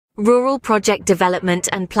Rural Project Development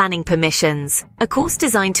and Planning Permissions, a course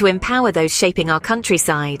designed to empower those shaping our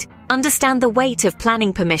countryside, understand the weight of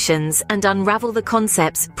planning permissions, and unravel the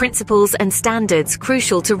concepts, principles, and standards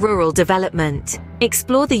crucial to rural development.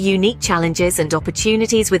 Explore the unique challenges and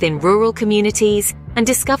opportunities within rural communities, and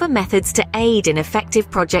discover methods to aid in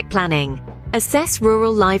effective project planning. Assess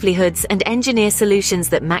rural livelihoods and engineer solutions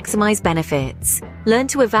that maximize benefits. Learn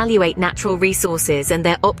to evaluate natural resources and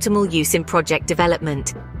their optimal use in project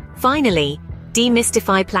development. Finally,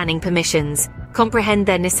 demystify planning permissions, comprehend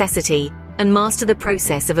their necessity, and master the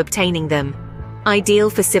process of obtaining them.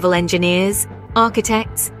 Ideal for civil engineers,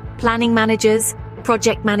 architects, planning managers,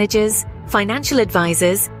 project managers, financial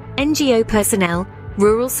advisors, NGO personnel,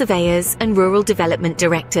 rural surveyors, and rural development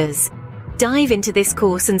directors. Dive into this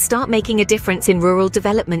course and start making a difference in rural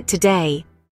development today.